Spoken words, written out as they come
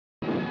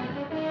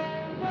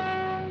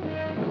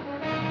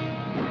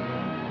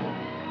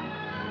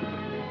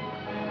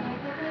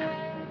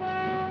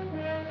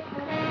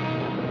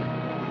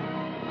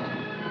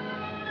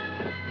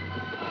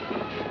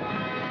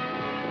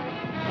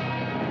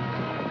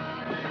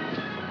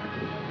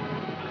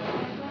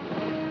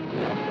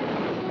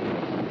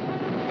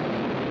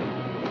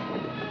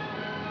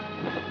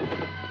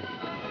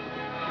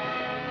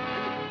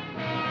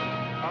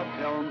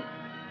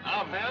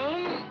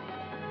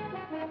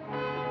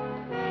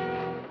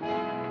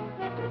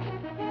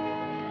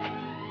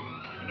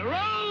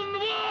around the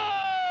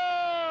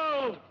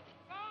wall!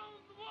 Around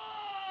the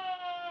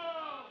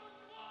wall!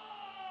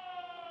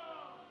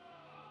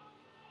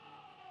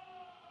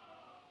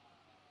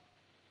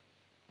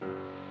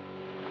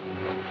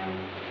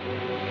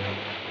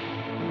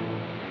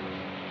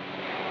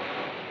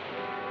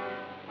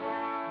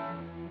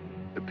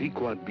 The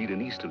Pequod beat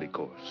an easterly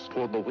course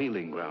toward the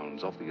whaling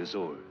grounds off the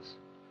Azores.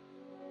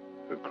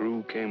 Her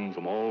crew came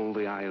from all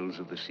the isles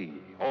of the sea,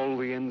 all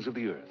the ends of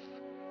the earth,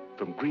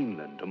 from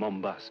Greenland to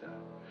Mombasa,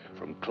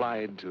 from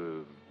Clyde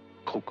to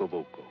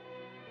Kokovoko.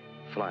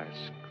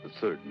 Flask, the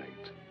third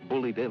mate,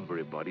 bullied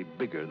everybody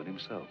bigger than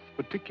himself,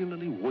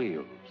 particularly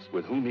whales,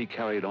 with whom he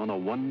carried on a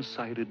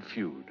one-sided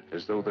feud,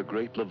 as though the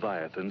great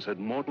Leviathans had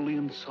mortally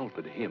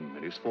insulted him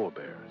and his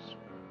forebears.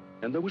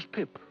 And there was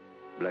Pip,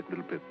 Black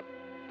Little Pip,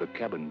 the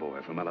cabin boy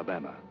from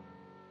Alabama.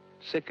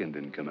 Second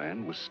in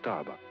command was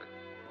Starbuck,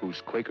 whose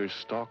Quaker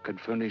stock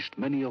had furnished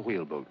many a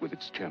whaleboat with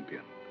its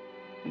champion.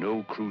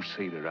 No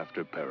crusader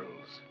after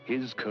perils.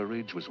 His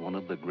courage was one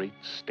of the great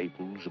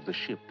staples of the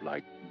ship,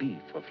 like beef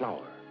or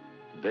flour,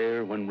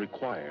 there when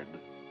required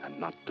and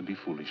not to be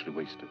foolishly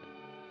wasted.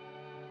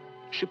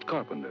 Ship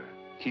carpenter,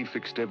 he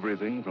fixed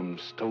everything from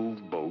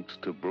stove bolts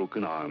to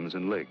broken arms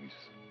and legs.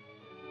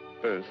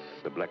 Earth,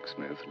 the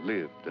blacksmith,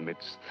 lived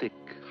amidst thick,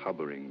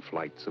 hovering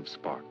flights of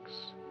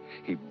sparks.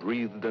 He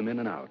breathed them in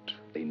and out.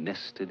 They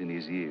nested in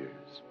his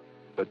ears.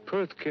 But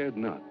Perth cared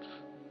not,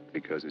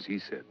 because, as he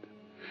said,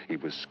 he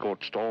was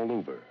scorched all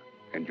over,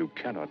 and you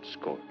cannot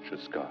scorch a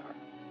scar.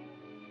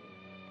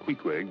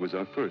 Queequeg was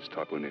our first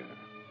harpooner.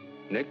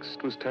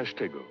 Next was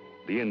Tashtego,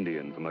 the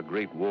Indian from a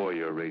great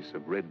warrior race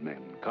of red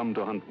men, come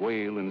to hunt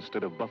whale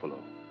instead of buffalo.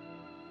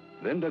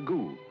 Then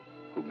Daggoo,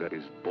 who got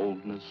his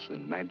boldness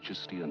and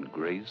majesty and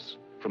grace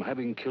from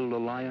having killed a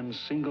lion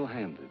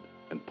single-handed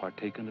and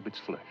partaken of its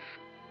flesh.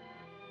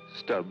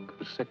 Stubb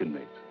was second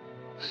mate.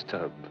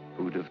 Stubb,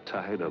 who'd have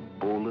tied a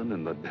bowline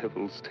in the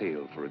devil's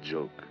tail for a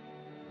joke.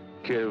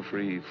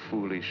 Carefree,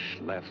 foolish,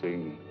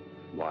 laughing,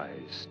 wise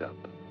Stubb.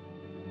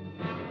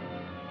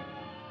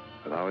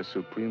 Of our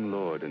supreme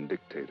lord and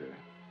dictator,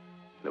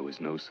 there was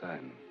no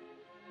sign.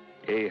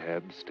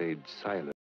 Ahab stayed silent.